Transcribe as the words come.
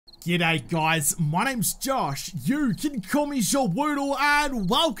G'day guys, my name's Josh, you can call me JaWoodle, and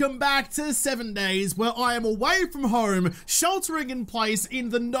welcome back to 7 days where I am away from home, sheltering in place in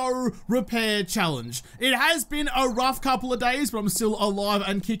the no repair challenge. It has been a rough couple of days, but I'm still alive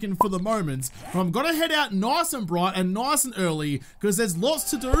and kicking for the moment. But I'm gonna head out nice and bright and nice and early, because there's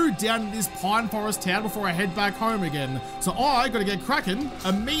lots to do down in this pine forest town before I head back home again. So I gotta get cracking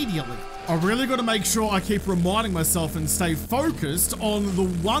immediately. I really got to make sure I keep reminding myself and stay focused on the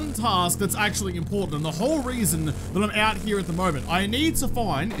one task that's actually important and the whole reason that I'm out here at the moment. I need to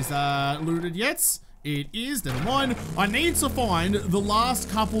find, is that looted yet? It is, never mind. I need to find the last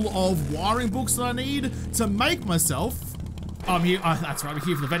couple of wiring books that I need to make myself, I'm here, that's right, I'm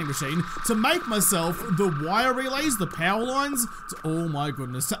here for the vending machine, to make myself the wire relays, the power lines, oh my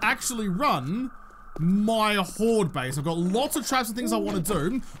goodness, to actually run my horde base. I've got lots of traps and things I want to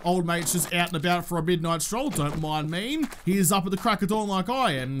do. Old mate's just out and about for a midnight stroll, don't mind me. He's up at the crack of dawn like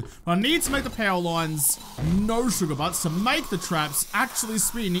I am. I need to make the power lines no sugar butts to make the traps actually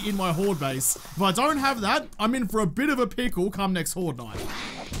spin in my horde base. If I don't have that, I'm in for a bit of a pickle come next horde night.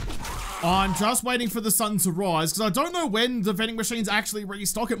 I'm just waiting for the sun to rise because I don't know when the vending machines actually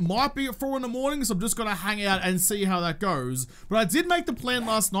restock. It might be at 4 in the morning, so I'm just gonna hang out and see how that goes. But I did make the plan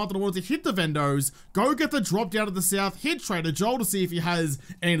last night that I wanted to hit the vendos, go get the drop down to the south, hit Trader Joel to see if he has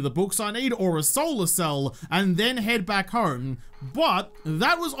any of the books I need or a solar cell, and then head back home. But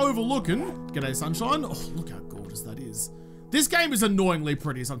that was overlooking, g'day sunshine, oh look how gorgeous that is. This game is annoyingly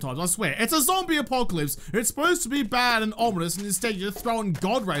pretty sometimes, I swear. It's a zombie apocalypse. It's supposed to be bad and ominous, and instead you're throwing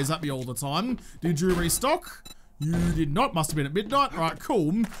god rays at me all the time. Did you restock? You did not, must have been at midnight. All right,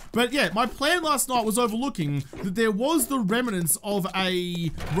 cool. But yeah, my plan last night was overlooking that there was the remnants of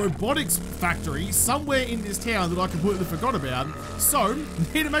a robotics factory somewhere in this town that I completely forgot about. So,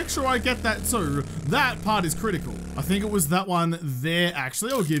 need to make sure I get that too. That part is critical. I think it was that one there,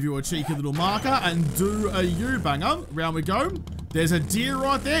 actually. I'll give you a cheeky little marker and do a U-banger. Round we go. There's a deer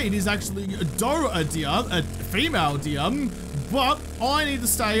right there. It is actually a deer, a female deer. But I need to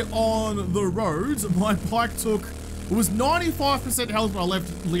stay on the roads. My bike it was 95% health when I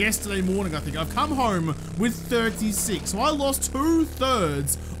left yesterday morning, I think. I've come home with 36. So I lost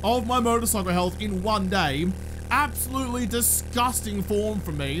 2/3 of my motorcycle health in one day. Absolutely disgusting form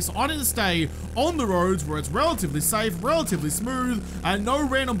for me. So I need to stay on the roads where it's relatively safe, relatively smooth, and no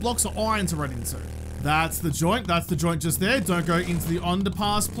random blocks of iron to run into. That's the joint just there. Don't go into the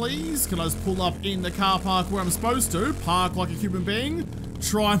underpass, please. Can I just pull up in the car park where I'm supposed to? Park like a human being.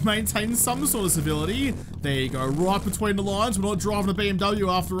 Try and maintain some sort of civility. There you go, right between the lines. We're not driving a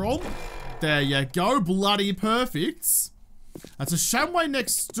BMW after all. There you go, bloody perfect. That's a Shamway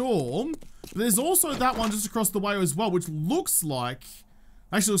next door. But there's also that one just across the way as well, which looks like,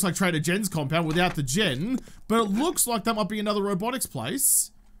 actually looks like Trader Jen's compound without the gen, but it looks like that might be another robotics place.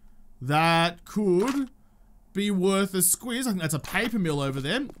 That could be worth a squeeze. I think that's a paper mill over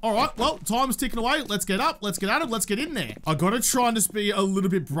there. All right, well, time's ticking away. Let's get up, let's get at it, let's get in there. I gotta try and just be a little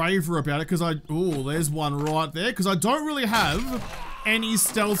bit braver about it because oh, there's one right there, because I don't really have any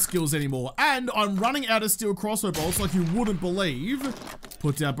stealth skills anymore. And I'm running out of steel crossbow bolts like you wouldn't believe.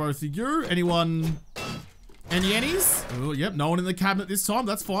 Put down both of you. Anyone, any ennies? Oh, yep, no one in the cabinet this time.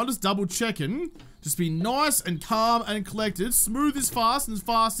 That's fine, just double checking. Just be nice and calm and collected. Smooth is fast and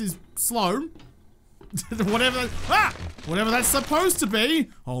fast is slow. whatever that's supposed to be.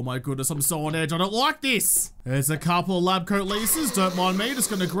 Oh my goodness, I'm so on edge. I don't like this. There's a couple of lab coat leases. Don't mind me. Just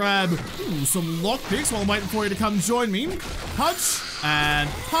gonna grab some lockpicks while I'm waiting for you to come join me. Punch and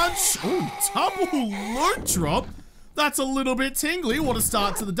punch. Oh, double loot drop. That's a little bit tingly. What a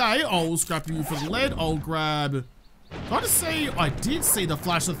start to the day. I'll scrap you for the lead. I'll grab... I did see the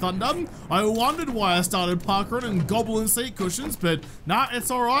flash of thunder. I wondered why I started parkouring and goblin seat cushions, but nah,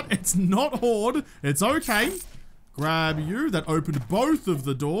 it's alright. It's not horde. It's okay. Grab you. That opened both of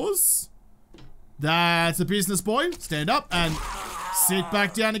the doors. That's a business boy. Stand up and sit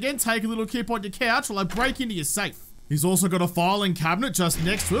back down again. Take a little kip on your couch while I break into your safe. He's also got a filing cabinet just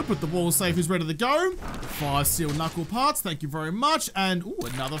next to it, but the wall safe is ready to go. 5 steel knuckle parts, thank you very much. And, ooh,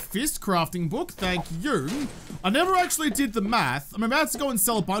 another fist crafting book, thank you. I never actually did the math. I'm about to go and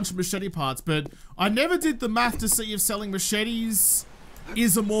sell a bunch of machete parts, but I never did the math to see if selling machetes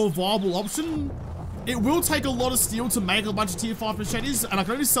is a more viable option. It will take a lot of steel to make a bunch of tier 5 machetes, and I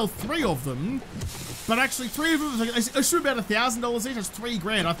can only sell 3 of them. But actually, 3 of them, it should be about $1,000 each. That's 3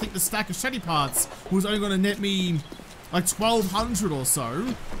 grand. I think the stack of machete parts was only going to net me like 1,200 or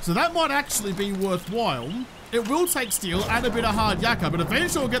so. So that might actually be worthwhile. It will take steel and a bit of hard yakka, but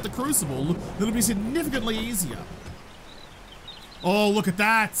eventually I'll get the crucible. That'll be significantly easier. Oh, look at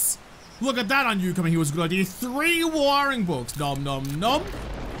that. Look at that. I knew coming here was a good idea. 3 wiring books. Nom, nom, nom.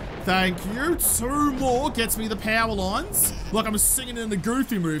 Thank you. 2 more gets me the power lines. Like I'm singing in a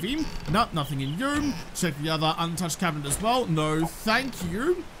Goofy movie. Nope, nothing in you. Check the other untouched cabinet as well. No, thank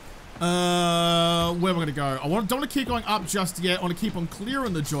you. Where am I going to go? Don't want to keep going up just yet. I want to keep on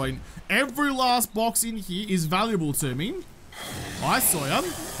clearing the joint. Every last box in here is valuable to me. I saw ya.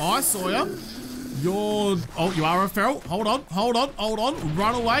 I saw ya. Oh, you are a feral. Hold on, hold on, hold on.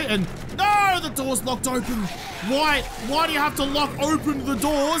 Run away and... No, the door's locked open. Why do you have to lock open the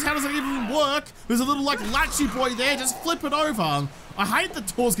doors? How does it even work? There's a little, like, latchy boy there. Just flip it over. I hate the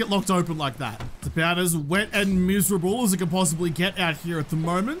doors get locked open like that. It's about as wet and miserable as it can possibly get out here at the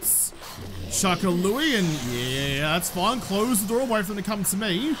moment. Chuck a Louie and yeah, that's fine. Close the door, wait for them to come to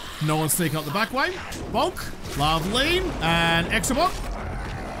me. No one sneak up the back way. Bonk. Lovely. And extra bonk.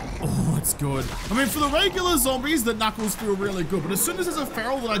 Oh, it's good. I mean, for the regular zombies, the knuckles feel really good, but as soon as there's a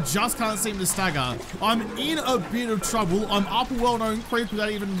feral that I just can't seem to stagger, I'm in a bit of trouble. I'm up a well-known creek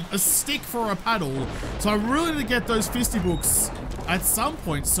without even a stick for a paddle. So I really need to get those fisty books at some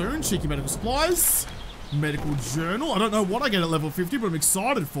point soon. Cheeky medical supplies. Medical journal. I don't know what I get at level 50, but I'm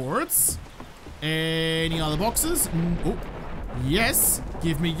excited for it. Any other boxes? Oh, yes.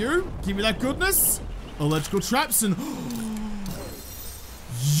 Give me you. Give me that goodness. Electrical traps and...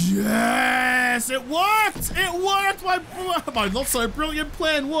 Yes, it worked! It worked! My not so brilliant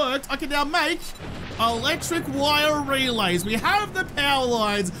plan worked. I can now make electric wire relays. We have the power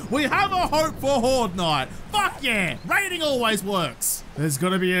lines. We have a hope for Horde Night. Fuck yeah! Raiding always works. There's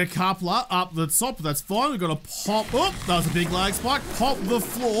gonna be a coupler up the top. That's fine. We're gonna pop up. That was a big lag spike. Pop the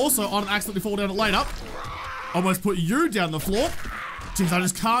floor so I don't accidentally fall down it later. Almost put you down the floor. Jeez, I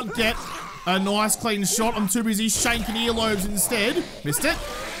just can't get a nice clean shot. I'm too busy shanking earlobes instead. Missed it.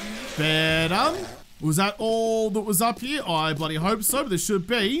 Better. Was that all that was up here? I bloody hope so, but there should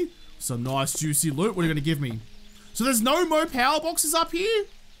be some nice juicy loot. What are you going to give me? So there's no more power boxes up here?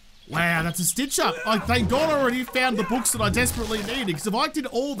 Wow, that's a stitch up. Like, thank God I already found the books that I desperately needed. Because if I did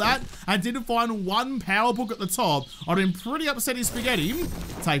all that and didn't find one power book at the top, I'd have been pretty upset as spaghetti.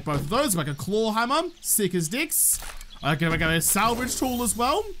 Take both of those, make a claw hammer, sick as dicks. I can make a salvage tool as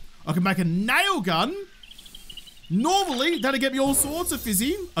well. I can make a nail gun. Normally, that'll get me all sorts of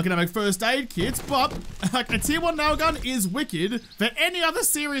fizzy. I can make first aid kits, but like, a tier 1 nail gun is wicked for any other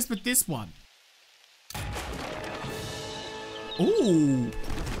series but this one. Ooh.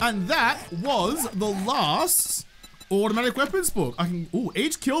 And that was the last automatic weapons book.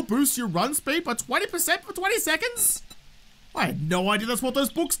 Each kill boosts your run speed by 20% for 20 seconds. I had no idea that's what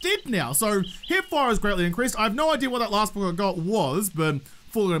those books did now. So, hip fire is greatly increased. I have no idea what that last book I got was, but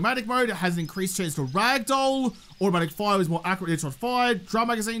full automatic mode has an increased chance to ragdoll. Automatic fire is more accurate each shot fired. Drum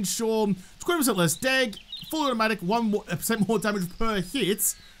magazine, sure. 20% less deg. Full automatic, 1% more damage per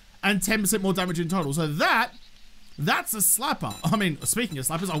hit. And 10% more damage in total. So that's a slapper. I mean, speaking of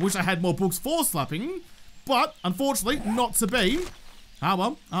slappers, I wish I had more books for slapping. But, unfortunately, not to be.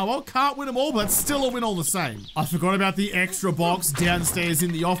 Oh well, can't win them all, but still a win all the same. I forgot about the extra box downstairs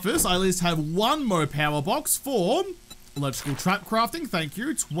in the office. I at least have one more power box for electrical trap crafting. Thank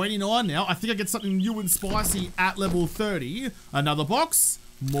you. 29 now. I think I get something new and spicy at level 30. Another box.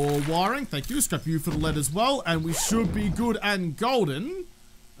 More wiring. Thank you. Scrap you for the lead as well. And we should be good and golden.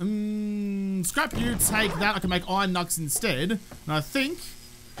 Scrap you. Take that. I can make iron nugs instead. And I think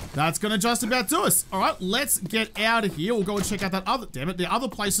that's gonna just about do us. All right, let's get out of here. We'll go and check out that the other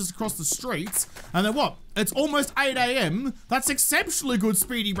places across the streets. And then what? It's almost 8 AM. That's exceptionally good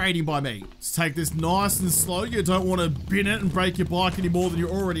speedy raiding by me. Let's take this nice and slow. You don't want to bin it and break your bike any more than you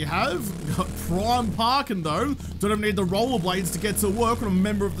already have. Got prime parking though. Don't even need the rollerblades to get to work when I'm a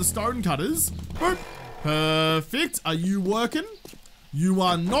member of the Stonecutters. Boop. Perfect. Are you working? You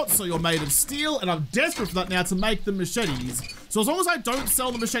are not, so you're made of steel, and I'm desperate for that now to make the machetes. So as long as I don't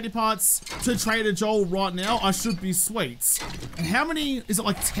sell the machete parts to Trader Joel right now, I should be sweet. And how many, is it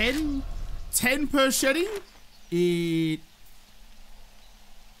like 10? 10 per machete?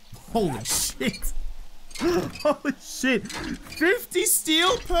 Holy shit. Holy shit. 50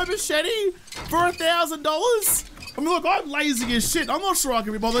 steel per machete for $1,000? I mean, look, I'm lazy as shit. I'm not sure I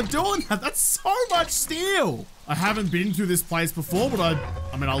can be bothered doing that. That's so much steel. I haven't been through this place before, but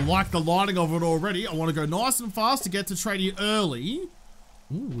I mean, I like the lighting of it already. I want to go nice and fast to get to Tradie early.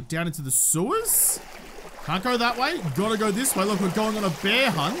 Ooh, down into the sewers. Can't go that way. Gotta go this way. Look, we're going on a bear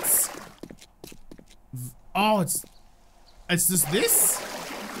hunt. Oh, it's just this?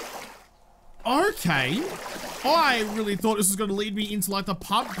 Okay. I really thought this was going to lead me into like the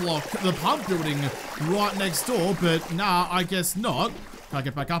pub block, the pub building right next door, but nah, I guess not. Can I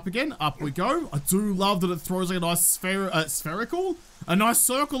get back up again? Up we go. I do love that it throws like a nice spherical, a nice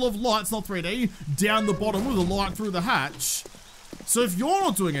circle of lights, not 3D, down the bottom with a light through the hatch. So if you're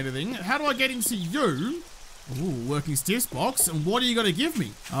not doing anything, how do I get into you? Ooh, working stiffs box. And what are you going to give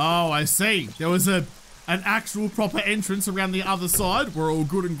me? Oh, I see. There was an actual proper entrance around the other side. We're all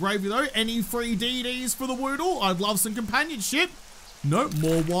good and gravy though. Any free DDs for the Woodle? I'd love some companionship. No,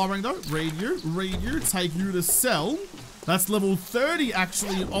 more wiring though. Read you, take you to sell. That's level 30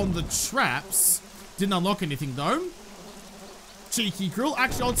 actually on the traps. Didn't unlock anything though. Cheeky grill.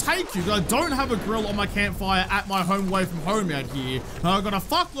 Actually, I'll take you because I don't have a grill on my campfire at my home away from home out here. And I've got a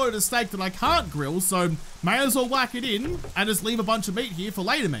fuckload of steak that I can't grill, so may as well whack it in and just leave a bunch of meat here for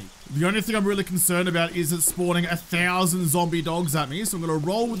later meat. The only thing I'm really concerned about is it spawning 1,000 zombie dogs at me, so I'm going to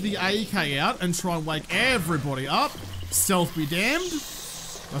roll with the AK out and try and wake everybody up. Stealth be damned.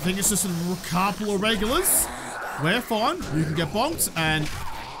 I think it's just a couple of regulars. We're fine. You can get bonked, and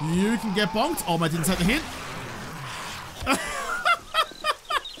you can get bonked. Oh, I didn't take the hit.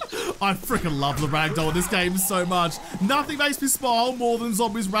 I freaking love the ragdoll in this game so much. Nothing makes me smile more than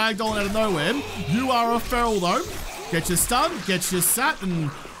zombies ragdolling out of nowhere. You are a feral though. Get your stun, get your sat,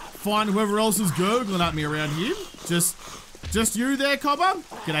 and find whoever else is gurgling at me around here. Just you there, Cobber.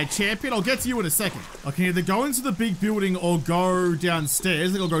 G'day, champion. I'll get to you in a second. I can either go into the big building or go downstairs.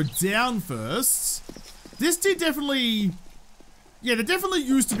 I think I'll go down first. This did definitely... Yeah, there definitely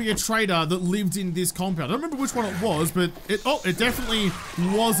used to be a trader that lived in this compound. I don't remember which one it was, but it definitely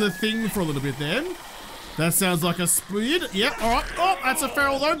was a thing for a little bit there. That sounds like a speed. Yep, all right. Oh, that's a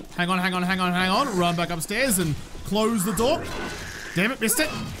feral though. Hang on. Run back upstairs and close the door. Damn it, missed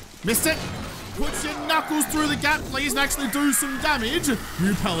it. Put your knuckles through the gap, please, and actually do some damage.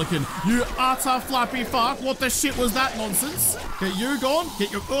 You pelican, you utter flappy fuck. What the shit was that nonsense? Get you gone.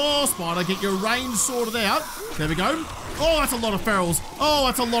 Get your, oh, spider, get your range sorted out. There we go. Oh, that's a lot of ferals.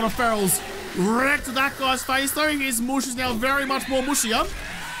 Wrecked that guy's face, though. His mush is now very much more mushier.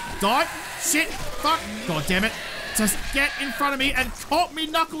 Die. Shit. Fuck. God damn it. Just get in front of me and chop me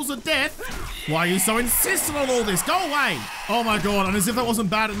knuckles to death. Why are you so insistent on all this? Go away. Oh my god, and as if that wasn't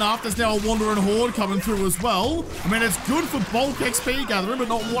bad enough, there's now a wandering horde coming through as well. I mean, it's good for bulk XP gathering, but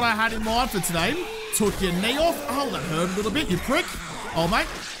not what I had in mind for today. Took your knee off. Oh, that hurt a little bit, you prick. Oh, mate.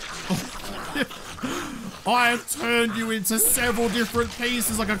 Oh. I have turned you into several different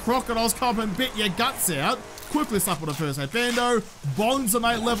pieces like a crocodile's come and bit your guts out. Quickly slap on a first aid bando. Bonds are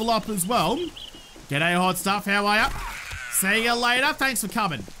mate level up as well. G'day, hot stuff. How are ya? See you later. Thanks for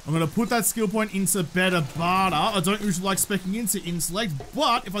coming. I'm going to put that skill point into better barter. I don't usually like speccing into intellect,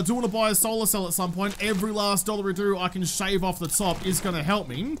 but if I do want to buy a solar cell at some point, every last dollar I do I can shave off the top is going to help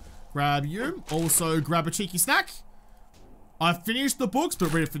me. Grab you. Also grab a cheeky snack. I've finished the books,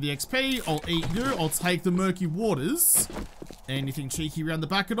 but ready for the XP. I'll eat you. I'll take the murky waters. Anything cheeky around the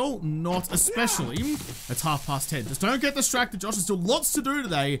back at all? Not especially. It's 10:30. Just don't get distracted, Josh. There's still lots to do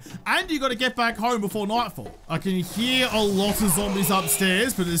today, and you got to get back home before nightfall. I can hear a lot of zombies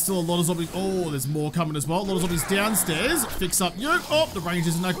upstairs, but there's still a lot of zombies. Oh, there's more coming as well. A lot of zombies downstairs. Fix up you. Oh, the range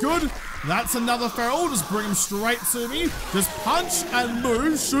isn't that good. That's another feral. Just bring him straight to me. Just punch and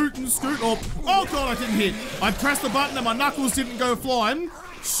move. Shoot and scoot. Oh god, I didn't hit. I pressed the button and my knuckles didn't go flying.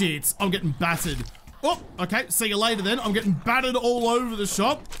 Shit, I'm getting battered. Oh, okay, see you later then. I'm getting battered all over the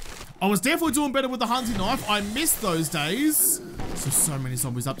shop. I was definitely doing better with the hunting knife. I missed those days. So many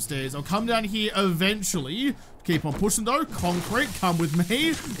zombies upstairs. I'll come down here eventually. Keep on pushing though. Concrete, come with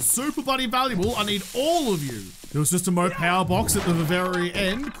me. Super bloody valuable. I need all of you. There was just a P.O Box at the very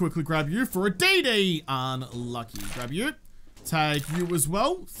end. Quickly grab you for a DD. Unlucky. Grab you. Take you as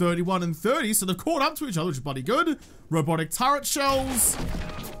well. 31 and 30. So they've caught up to each other, which is bloody good. Robotic turret shells.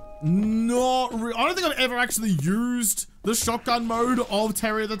 I don't think I've ever actually used the shotgun mode of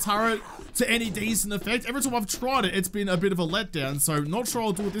Terry the Turret to any decent effect. Every time I've tried it, it's been a bit of a letdown. So not sure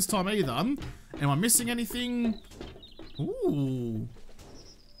I'll do it this time either. Am I missing anything? Ooh.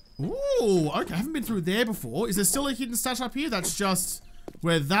 Ooh, okay, I haven't been through there before. Is there still a hidden stash up here? That's just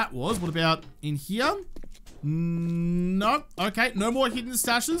where that was. What about in here? No. Okay, no more hidden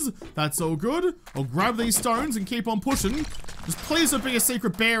stashes. That's all good. I'll grab these stones and keep on pushing. Just please don't be a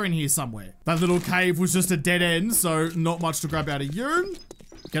secret bear in here somewhere. That little cave was just a dead end, so not much to grab out of you.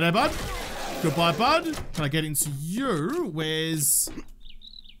 G'day, bud. Goodbye, bud. Can I get into you? Where's...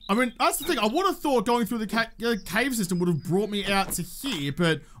 I mean, that's the thing. I would have thought going through the cave system would have brought me out to here,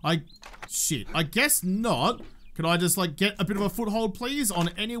 but shit, I guess not. Can I just, like, get a bit of a foothold, please, on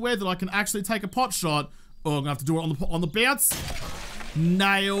anywhere that I can actually take a pot shot? Oh, I'm gonna have to do it on the bounce.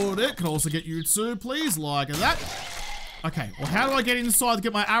 Nailed it. Can also get you too, please, like that. Okay, well, how do I get inside to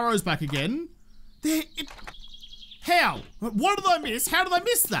get my arrows back again? How? What did I miss? How did I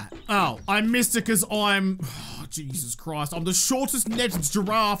miss that? Oh, I missed it because I'm... Oh, Jesus Christ. I'm the shortest necked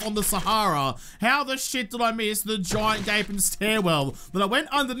giraffe on the Sahara. How the shit did I miss the giant gaping stairwell that I went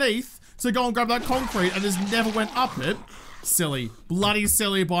underneath to go and grab that concrete and just never went up it? Silly. Bloody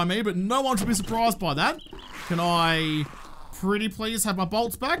silly by me, but no one should be surprised by that. Can I pretty please have my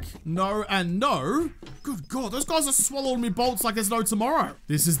bolts back? No and no. Good God, those guys are swallowing me bolts like there's no tomorrow.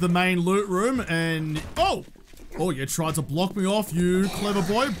 This is the main loot room and... Oh, you tried to block me off, you clever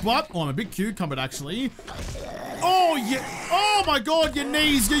boy, but I'm a bit cucumbered actually. Oh, yeah. Oh my God, your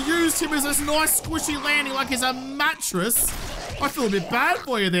knees. You used him as this nice squishy landing like he's a mattress. I feel a bit bad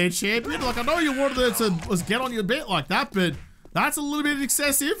for you there, champion. Like, I know you wanted to get on your bit like that, but that's a little bit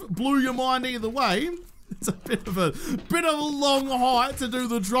excessive. Blew your mind either way. It's a bit of a long height to do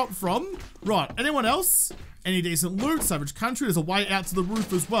the drop from. Right, anyone else? Any decent loot? Savage Country. There's a way out to the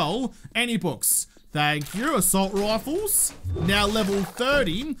roof as well. Any books? Thank you. Assault rifles. Now level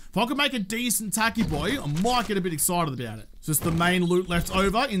 30. If I could make a decent tacky boy, I might get a bit excited about it. Just the main loot left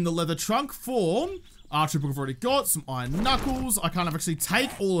over in the leather trunk for... Archery book I've already got, some iron knuckles. I can't actually take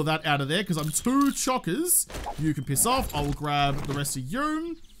all of that out of there because I'm too chockers. You can piss off. I will grab the rest of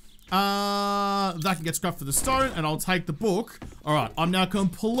you. That can get scrapped for the stone and I'll take the book. All right, I'm now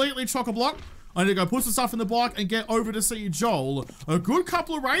completely chock-a-block. I need to go put some stuff in the bike and get over to see Joel. A good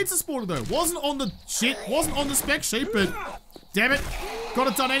couple of raids are spawning though. Wasn't on the spec sheet, but damn it, got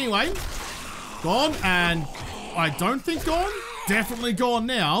it done anyway. Gone, and I don't think gone. Definitely gone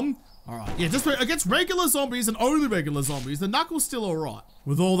now. All right, yeah, just against regular zombies and only regular zombies, the knuckle's still all right.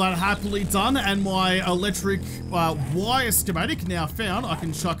 With all that happily done and my electric wire schematic now found, I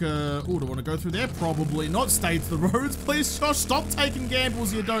can chuck a... Oh, do I want to go through there? Probably not. Stay to the roads, please, Josh. Stop taking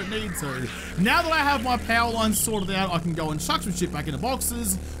gambles you don't need to. Now that I have my power lines sorted out, I can go and chuck some shit back into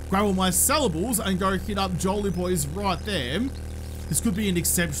boxes, grab all my sellables, and go hit up Jolie boys right there. This could be an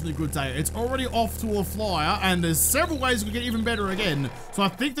exceptionally good day. It's already off to a flyer, and there's several ways we can get even better again. So I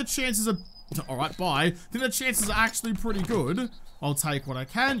think the chances are... All right, bye. I think the chances are actually pretty good. I'll take what I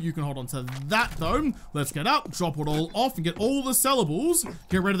can. You can hold on to that, though. Let's get up, drop it all off, and get all the sellables.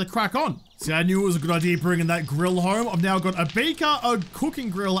 Get ready to crack on. See, I knew it was a good idea bringing that grill home. I've now got a beaker, a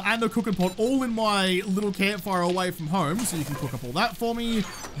cooking grill, and a cooking pot all in my little campfire away from home. So you can cook up all that for me.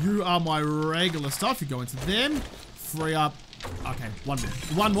 You are my regular stuff. You go into them. Free up... Okay,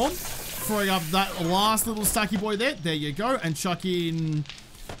 one more. Free up that last little stacky boy there. There you go. And chuck in...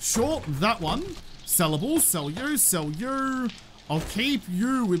 Sure, that one. Sellables. Sell you. Sell you. I'll keep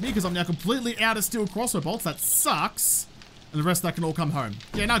you with me because I'm now completely out of steel crossbow bolts. That sucks. And the rest of that can all come home.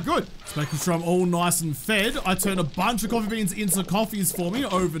 Yeah, no, good. Just making sure I'm all nice and fed. I turned a bunch of coffee beans into coffees for me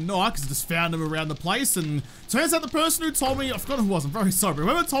overnight because I just found them around the place. And turns out the person who told me, I forgot who it was, I'm very sorry, but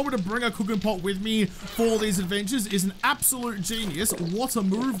whoever told me to bring a cooking pot with me for these adventures is an absolute genius. What a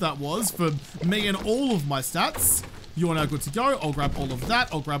move that was for me and all of my stats. You are now good to go. I'll grab all of that.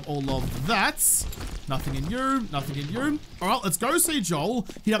 I'll grab all of that. Nothing in you. Nothing in you. All right, let's go see Joel.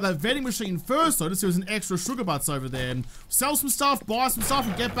 He'd have that vending machine first, though, to see there's an extra sugar butts over there. Sell some stuff, buy some stuff,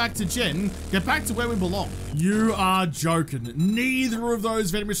 and get back to Jen. Get back to where we belong. You are joking. Neither of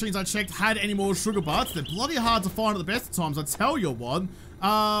those vending machines I checked had any more sugar butts. They're bloody hard to find at the best of times, I tell you what.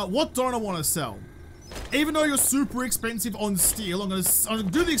 What don't I want to sell? Even though you're super expensive on steel, I'm gonna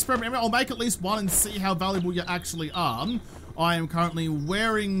do the experiment. I'll make at least one and see how valuable you actually are. I am currently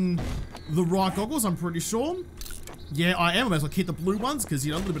wearing the right goggles, I'm pretty sure. Yeah, I am. I may as well keep the blue ones because,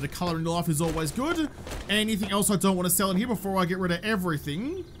 you know, a little bit of color in life is always good. Anything else I don't want to sell in here before I get rid of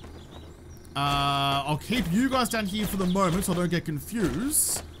everything? I'll keep you guys down here for the moment so I don't get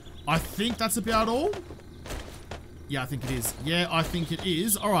confused. I think that's about all. Yeah, I think it is. Yeah, I think it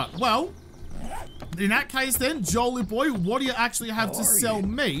is. All right, well... In that case then, Jolie boy, what do you actually have to sell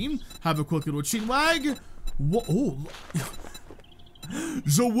me? Have a quick little chin wag. What? Oh,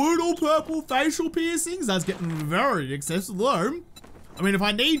 JaWoodle purple facial piercings. That's getting very excessive though. I mean, if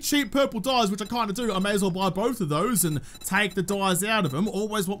I need cheap purple dyes, which I kind of do, I may as well buy both of those and take the dyes out of them.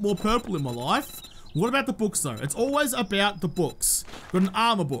 Always want more purple in my life. What about the books though? It's always about the books. Got an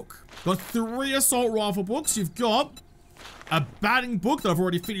armor book. Got 3 assault rifle books. You've got a batting book that I've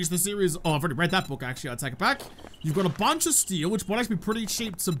already finished the series. Oh, I've already read that book, actually. I'll take it back. You've got a bunch of steel, which might actually be pretty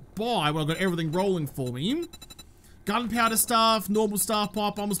cheap to buy when I've got everything rolling for me. Gunpowder stuff, normal stuff,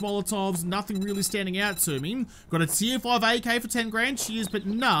 pipe bombs, molotovs, nothing really standing out to me. Got a tier 5 AK for 10 grand. Cheers, but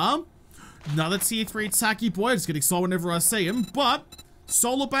nah. Another tier 3 tacky boy. I just get excited whenever I see him. But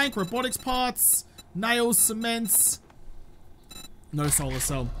solar bank, robotics parts, nails, cements. No solar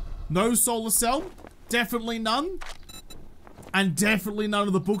cell. No solar cell. Definitely none. And definitely none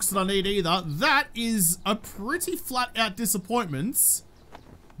of the books that I need either. That is a pretty flat out disappointment.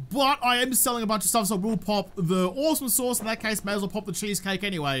 but I am selling a bunch of stuff, so I will pop the awesome sauce. In that case, may as well pop the cheesecake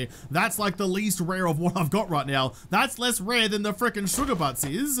anyway. That's like the least rare of what I've got right now. That's less rare than the frickin' sugar butts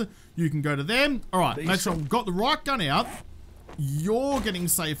is. You can go to them. All right, make sure I've got the right gun out. You're getting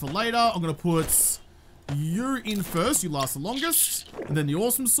saved for later. I'm gonna put you in first. You last the longest. And then the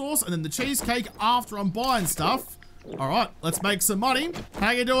awesome sauce, and then the cheesecake after I'm buying stuff. All right, let's make some money.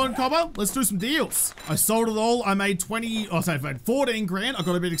 How you doing, Cobber? Let's do some deals. I sold it all. I made 14 grand. I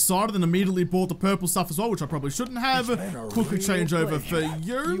got a bit excited and immediately bought the purple stuff as well, which I probably shouldn't have. Quickly change over for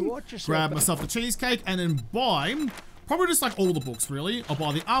you. Grab myself the cheesecake and then buy probably just like all the books, really. I'll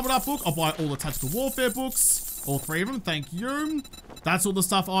buy the Armored Up book. I'll buy all the Tactical Warfare books. All 3 of them. Thank you. That's all the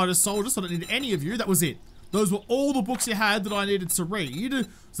stuff I just sold. Just I don't need any of you. That was it. Those were all the books you had that I needed to read. So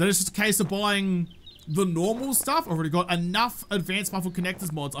then it's just a case of buying the normal stuff. I've already got enough advanced muffle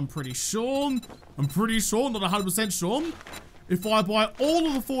connectors mods, I'm pretty sure. Not 100% sure. If I buy all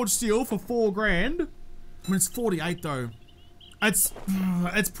of the forged steel for 4 grand, I mean, it's 48 though. It's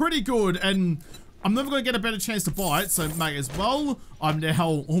pretty good, and I'm never going to get a better chance to buy it, so may as well. I'm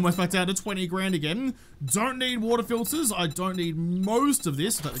now almost back down to 20 grand again. Don't need water filters. I don't need most of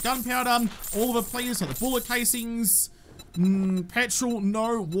this. Take the gunpowder, all of it please. Take the bullet casings. Petrol,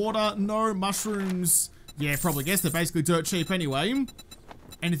 no. Water, no. Mushrooms, yeah, probably guess they're basically dirt cheap anyway.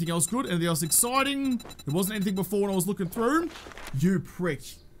 Anything else good? Anything else exciting? There wasn't anything before when I was looking through. You prick.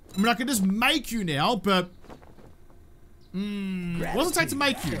 I mean, I can just make you now, but what does it take to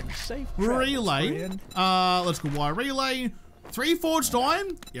make you? Relay. Electrical wire relay. 3 forged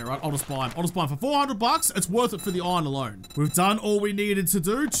iron? Yeah, right, I'll just buy them. I'll just buy them for 400 bucks. It's worth it for the iron alone. We've done all we needed to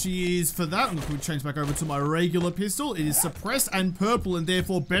do. Cheers for that. I'm going to change back over to my regular pistol. It is suppressed and purple and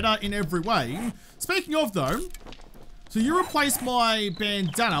therefore better in every way. Speaking of though, so you replaced my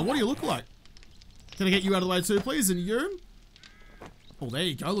bandana. What do you look like? Can I get you out of the way too, please? And you? Oh, there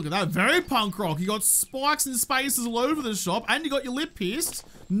you go. Look at that. Very punk rock. You got spikes and spaces all over the shop, and you got your lip pierced.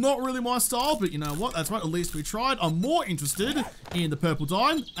 Not really my style, but you know what? That's right. At least we tried. I'm more interested in the purple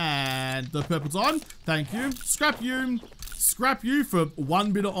dime and the purple dime. Thank you. Scrap you. Scrap you for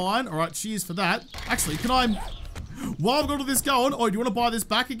 1 bit of iron. All right. Cheers for that. Actually, can I... While I've got all this going, oh, do you want to buy this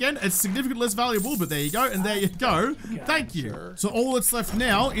back again? It's significantly less valuable, but there you go, and there you go. Thank you. So all that's left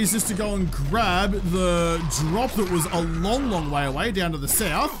now is just to go and grab the drop that was a long, long way away down to the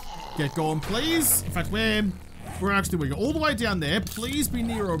south. Get going, please. In fact, we're actually all the way down there. Please be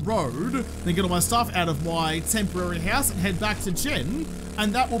near a road. Then get all my stuff out of my temporary house and head back to Jen.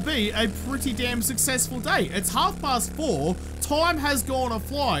 And that will be a pretty damn successful day. It's 4:30. Time has gone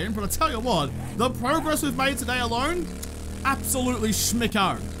a-flying, but I tell you what, the progress we've made today alone, absolutely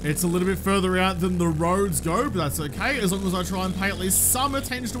schmicko. It's a little bit further out than the roads go, but that's okay. As long as I try and pay at least some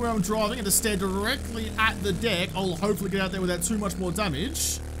attention to where I'm driving and to stare directly at the deck, I'll hopefully get out there without too much more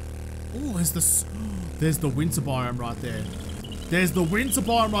damage. Oh, there's the winter biome right there. There's the winter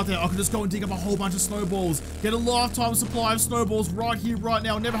biome right there. I can just go and dig up a whole bunch of snowballs. Get a lifetime supply of snowballs right here, right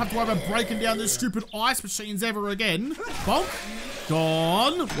now. Never have to worry about breaking down those stupid ice machines ever again. Bonk.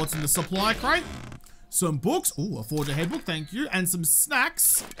 Gone. What's in the supply crate? Some books. Ooh, a Forge Ahead book, thank you. And some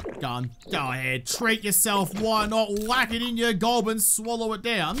snacks. Gone. Go ahead. Treat yourself. Why not? Whack it in your gob and swallow it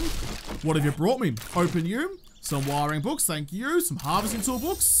down. What have you brought me? Open you. Some wiring books, thank you. Some harvesting tool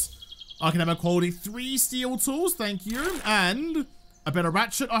books. I can have a quality 3 steel tools, thank you. And a better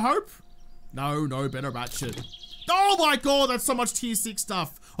ratchet, I hope. No, better ratchet. Oh my god, that's so much tier 6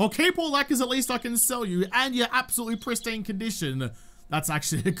 stuff. I'll keep all that because at least I can sell you and you're absolutely pristine condition. That's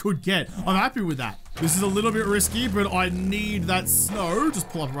actually a good get. I'm happy with that. This is a little bit risky, but I need that snow. Just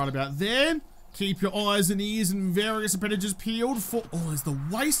pull up right about there. Keep your eyes and ears and various appendages peeled for... Oh, there's the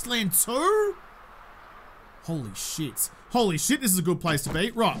wasteland too? Holy shit. Holy shit, this is a good place to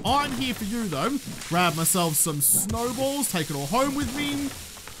be. Right, I'm here for you though. Grab myself some snowballs, take it all home with me.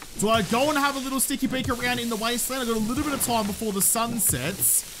 Do I go and have a little sticky beak around in the wasteland? I've got a little bit of time before the sun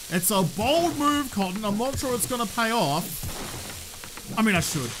sets. It's a bold move, Cotton. I'm not sure it's going to pay off. I mean, I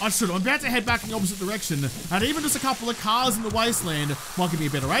should. I'm about to head back in the opposite direction. And even just a couple of cars in the wasteland might give me a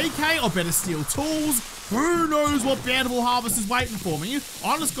better AK or better steel tools. Who knows what bountiful harvest is waiting for me?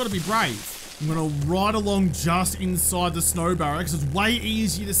 I just got to be brave. I'm gonna ride along just inside the snow barracks. It's way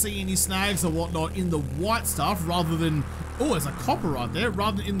easier to see any snags or whatnot in the white stuff rather than... Oh, there's a copper right there,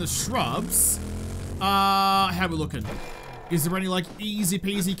 rather than in the shrubs. How are we looking? Is there any like easy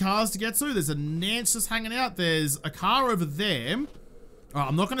peasy cars to get to? There's a Nance just hanging out. There's a car over there.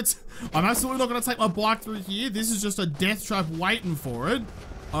 I'm absolutely not gonna take my bike through here. This is just a death trap waiting for it.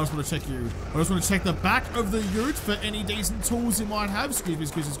 I just want to check you. I just want to check the back of the ute for any decent tools you might have.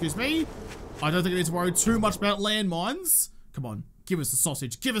 Excuse me. I don't think I need to worry too much about landmines. Come on. Give us the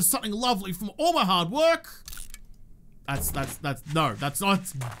sausage. Give us something lovely from all my hard work. No, that's not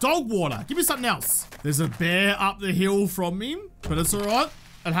dog water. Give me something else. There's a bear up the hill from me, but it's all right.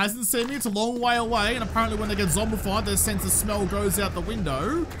 It hasn't seen me. It's a long way away, and apparently when they get zombified, their sense of smell goes out the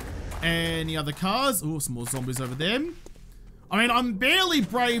window. Any other cars? Oh, some more zombies over there. I mean, I'm barely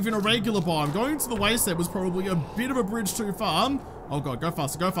brave in a regular biome. Going to the wasteland was probably a bit of a bridge too far. Oh god, go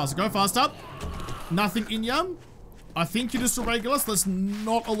faster, go faster, go faster. Nothing in ya. I think you're just a regular, so let's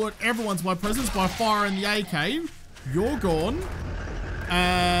not alert everyone to my presence by firing the AK. You're gone.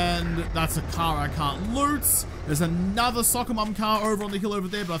 And that's a car I can't loot. There's another soccer mum car over on the hill over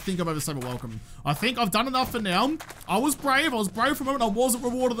there, but I think I've overstayed my welcome. I think I've done enough for now. I was brave for a moment, I wasn't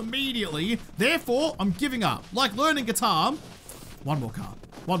rewarded immediately. Therefore, I'm giving up. Like learning guitar. One more car,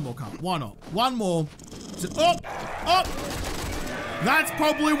 why not? One more. Just, that's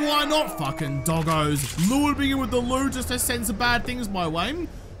probably why not, fucking doggos. Lured me in with the loot just to send some bad things my way.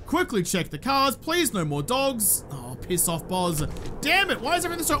 Quickly check the cars, please no more dogs. Oh, piss off, Boz. Damn it, why is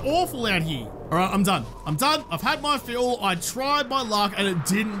everything so awful out here? All right, I'm done. I've had my fill, I tried my luck and it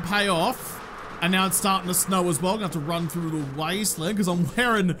didn't pay off. And now it's starting to snow as well. I'm gonna have to run through the wasteland because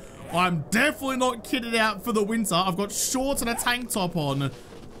I'm definitely not kitted out for the winter. I've got shorts and a tank top on.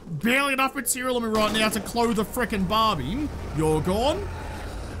 Barely enough material on me right now to clothe a frickin' Barbie. You're gone.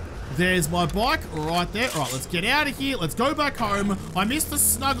 There's my bike right there. All right, let's get out of here. Let's go back home. I miss the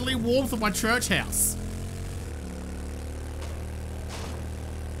snuggly warmth of my church house.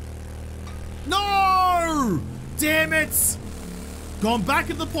 No! Damn it! Gone back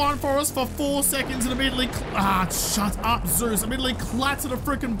in the pine forest for 4 seconds and immediately, shut up, Zeus. Immediately clattered a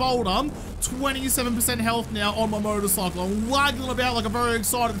freaking boulder. 27% health now on my motorcycle. I'm waggling about like a very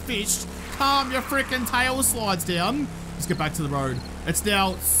excited fish. Calm your freaking tail slides down. Let's get back to the road. It's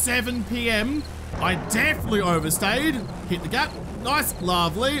now 7 p.m. I definitely overstayed. Hit the gap. Nice,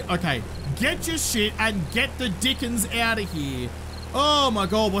 lovely. Okay, get your shit and get the dickens out of here. Oh my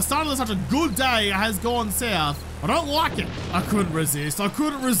god, we're starting on such a good day. It has gone south. I don't like it. I couldn't resist. I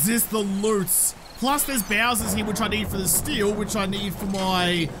couldn't resist the loots. Plus there's Bowsers here, which I need for the steel, which I need for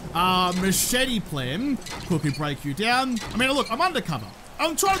my machete plan. Quickly break you down. I mean, look, I'm undercover.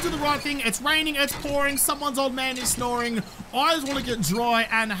 I'm trying to do the right thing. It's raining, it's pouring, someone's old man is snoring. I just want to get dry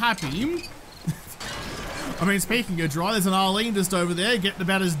and happy. I mean, speaking of dry, there's an Arlene just over there, getting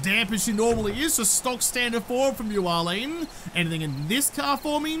about as damp as she normally is. Just stock standard form from you, Arlene. Anything in this car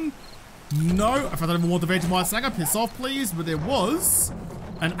for me? No. If I don't even want the Vegemite Snacker, piss off, please. But there was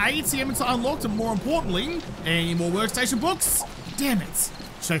an ATM to unlock, and more importantly, any more workstation books? Damn it.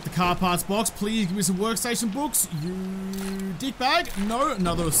 Check the car parts box. Please give me some workstation books. You dickbag. No,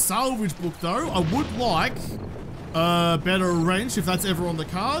 another salvage book, though. I would like better wrench if that's ever on the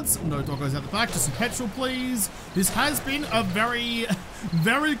cards. No doggos out the back. Just some petrol, please. This has been a very,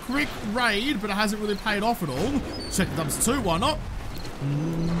 very quick raid, but it hasn't really paid off at all. Check the dumps too. Why not?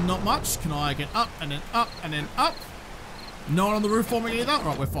 Not much. Can I get up and then up and then up? Not on the roof for me either. All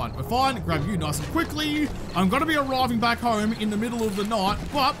right, we're fine. We're fine. Grab you nice and quickly. I'm going to be arriving back home in the middle of the night,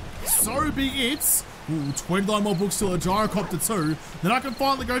 but so be it. Ooh, 29 more books till a gyrocopter too. Then I can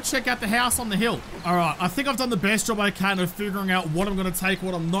finally go check out the house on the hill. All right, I think I've done the best job I can of figuring out what I'm going to take,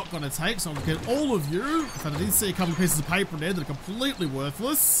 what I'm not going to take. So I'm going to get all of you. In fact, I did see a couple of pieces of paper in there that are completely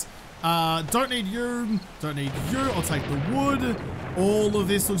worthless. Don't need you. Don't need you. I'll take the wood. All of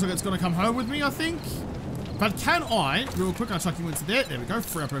this looks like it's going to come home with me, I think. But can I, real quick, I'll chuck you into there. There we go.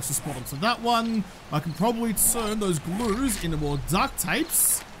 Free up extra spot onto that one. I can probably turn those glues into more duct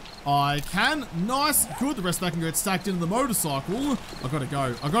tapes. I can. Nice. Good. The rest of that can get stacked into the motorcycle. I gotta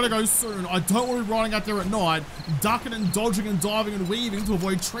go. I gotta go soon. I don't want to be riding out there at night, ducking and dodging and diving and weaving to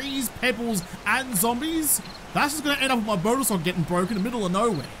avoid trees, pebbles, and zombies. That's just gonna end up with my motorcycle getting broken in the middle of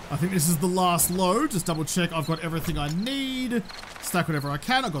nowhere. I think this is the last load. Just double check I've got everything I need. Stack whatever I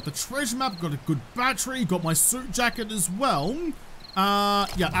can. I've got the treasure map, got a good battery, got my suit jacket as well.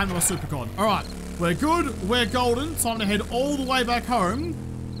 Yeah, and my supercon. All right, we're good. We're golden. Time to head all the way back home.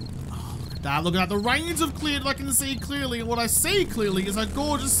 Look at that. The rains have cleared. I can see clearly. And what I see clearly is a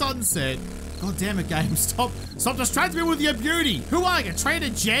gorgeous sunset. God damn it, game. Stop distracting me with your beauty. Who are you? Trader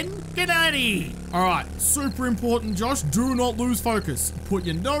Jen? Get out of here. All right. Super important, Josh. Do not lose focus. Put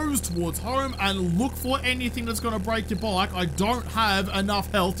your nose towards home and look for anything that's going to break your bike. I don't have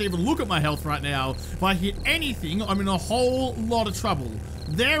enough health to even look at my health right now. If I hit anything, I'm in a whole lot of trouble.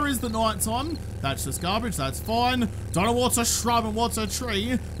 There is the nighttime. That's just garbage. That's fine. Don't know what's a shrub and what's a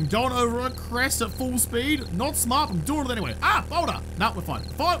tree. I'm going over a crest at full speed. Not smart. I'm doing it anyway. Ah, boulder. No, we're fine.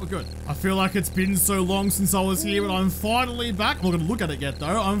 Fine, we're good. I feel like it's been so long since I was here, but I'm finally back. I'm not going to look at it yet,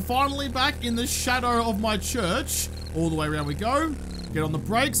 though. I'm finally back in the shadow of my church. All the way around we go. Get on the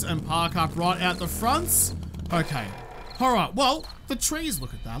brakes and park up right out the front. Okay. All right, well, the trees,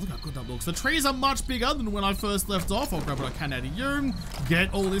 look at that. Look how good that looks. The trees are much bigger than when I first left off. I'll grab what I can out of you,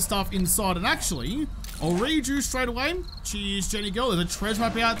 get all this stuff inside, and actually, I'll read you straight away. Cheers, Jenny girl. There's a treasure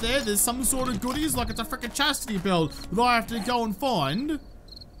map out there. There's some sort of goodies, like it's a freaking chastity belt that I have to go and find.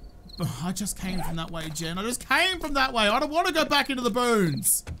 I just came from that way, Jen. I just came from that way. I don't want to go back into the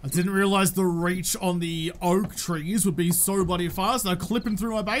bones. I didn't realize the reach on the oak trees would be so bloody fast. They're clipping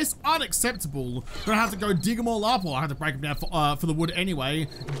through my base. Unacceptable. Gonna have to go dig them all up, or I have to break them down for the wood anyway.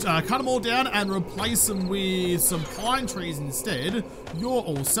 Cut them all down and replace them with some pine trees instead. You're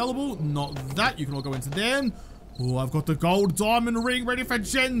all sellable. Not that. You can all go into there. Oh, I've got the gold diamond ring ready for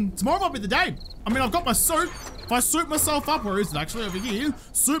Jen. Tomorrow might be the day. I mean, I've got my suit. If I suit myself up, where is it actually? Over here.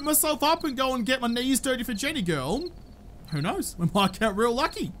 Suit myself up and go and get my knees dirty for Jenny girl. Who knows? We might get real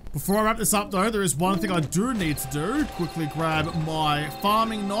lucky. Before I wrap this up though, there is one thing I do need to do. Quickly grab my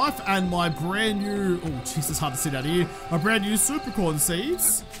farming knife and my brand new, oh jeez, it's hard to sit out here. My brand new super corn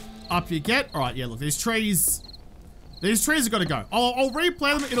seeds. Up you get. All right, yeah, look, these trees are gonna go. I'll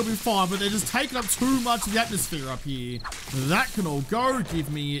replant them, it'll be fine, but they're just taking up too much of the atmosphere up here. That can all go.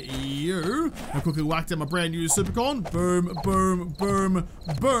 Give me you. I quickly whack down my brand new supercorn. Boom, boom, boom,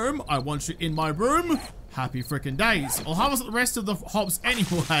 boom. I want you in my room. Happy freaking days. I'll harvest the rest of the hops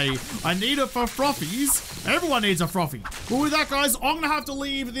anyway. I need it for frothies. Everyone needs a frothy. But with that, guys, I'm gonna have to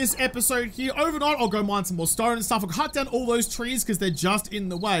leave this episode here. Overnight, I'll go mine some more stone and stuff. I'll cut down all those trees because they're just in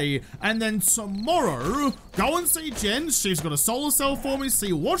the way. And then tomorrow, go and see Jen. She's got a solar cell for me.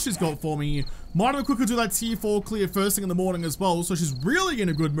 See what she's got for me. Might have quickly do that tier 4 clear first thing in the morning as well, so she's really in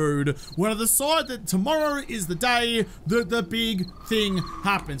a good mood. When I decide that tomorrow is the day that the big thing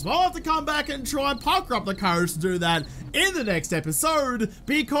happens. But I'll have to come back and try and pucker up the courage to do that in the next episode,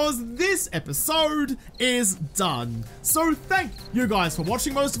 because this episode is done. So thank you guys for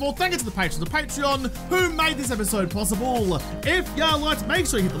watching. Most of all, thank you to the patrons of Patreon who made this episode possible. If you liked, make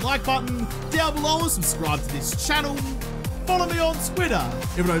sure you hit the like button down below, subscribe to this channel. Follow me on Twitter.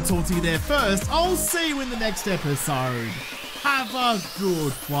 If I don't talk to you there first, I'll see you in the next episode. Have a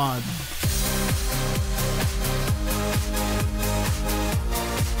good one.